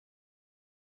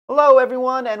Hello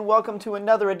everyone and welcome to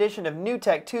another edition of New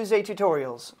Tech Tuesday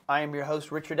Tutorials. I am your host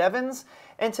Richard Evans,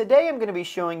 and today I'm going to be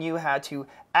showing you how to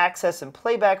access and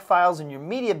playback files in your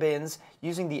media bins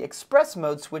using the Express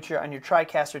Mode switcher on your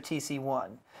TriCaster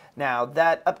TC1. Now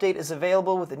that update is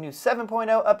available with the new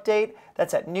 7.0 update.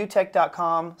 That's at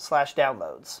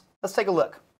newtek.com/downloads. Let's take a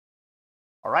look.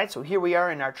 Alright, so here we are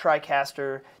in our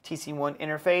TriCaster TC1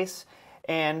 interface.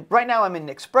 And right now I'm in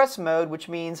Express Mode, which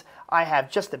means I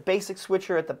have just the basic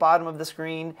switcher at the bottom of the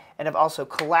screen, and I've also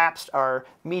collapsed our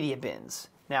media bins.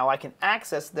 Now I can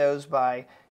access those by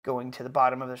going to the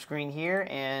bottom of the screen here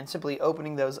and simply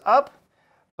opening those up.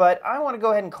 But I want to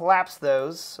go ahead and collapse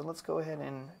those, so let's go ahead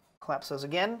and collapse those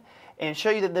again and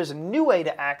show you that there's a new way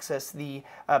to access the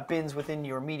bins within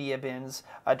your media bins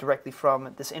directly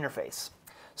from this interface.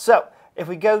 So if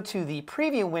we go to the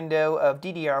preview window of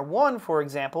DDR1, for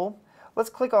example, let's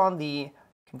click on the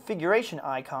configuration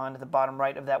icon at the bottom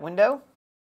right of that window.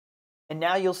 And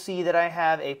now you'll see that I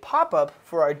have a pop-up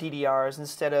for our DDRs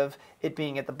instead of it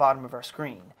being at the bottom of our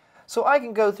screen. So I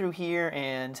can go through here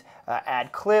and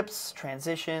add clips,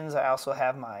 transitions. I also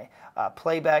have my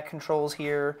playback controls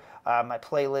here, my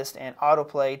playlist, and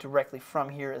autoplay directly from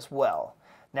here as well.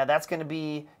 Now that's going to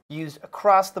be used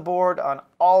across the board on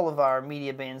all of our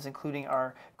media bins, including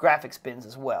our graphics bins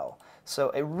as well.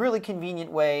 So a really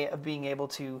convenient way of being able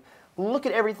to look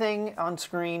at everything on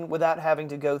screen without having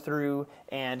to go through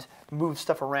and move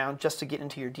stuff around just to get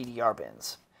into your DDR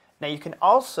bins. Now you can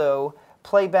also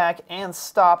play back and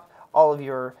stop all of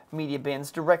your media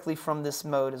bins directly from this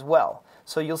mode as well.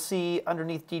 So you'll see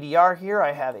underneath DDR here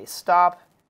I have a stop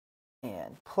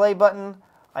and play button.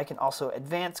 I can also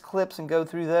advance clips and go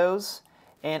through those,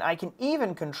 and I can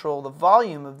even control the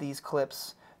volume of these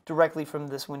clips directly from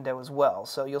this window as well.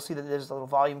 So you'll see that there's a little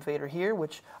volume fader here,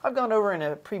 which I've gone over in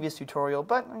a previous tutorial,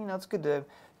 but it's good to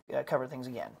cover things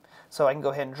again. So I can go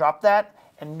ahead and drop that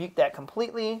and mute that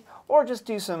completely, or just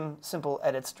do some simple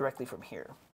edits directly from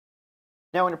here.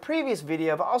 Now in a previous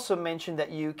video, I've also mentioned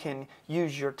that you can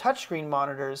use your touchscreen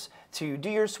monitors to do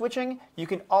your switching. You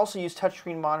can also use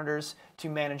touchscreen monitors to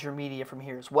manage your media from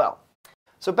here as well.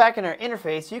 So back in our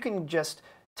interface, you can just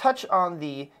touch on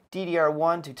the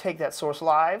DDR1 to take that source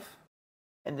live,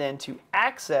 and then to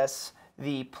access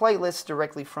the playlist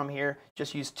directly from here,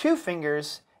 just use two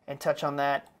fingers and touch on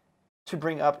that to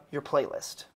bring up your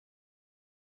playlist.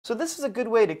 So this is a good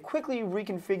way to quickly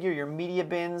reconfigure your media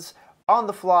bins on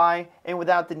the fly and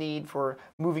without the need for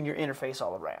moving your interface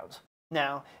all around.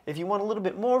 Now, if you want a little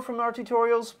bit more from our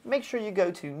tutorials, make sure you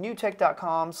go to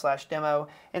newtek.com/demo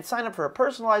and sign up for a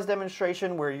personalized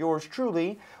demonstration where yours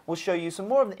truly will show you some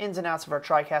more of the ins and outs of our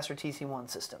TriCaster TC1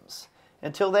 systems.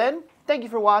 Until then, thank you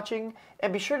for watching,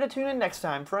 and be sure to tune in next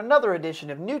time for another edition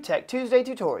of New Tech Tuesday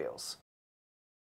Tutorials.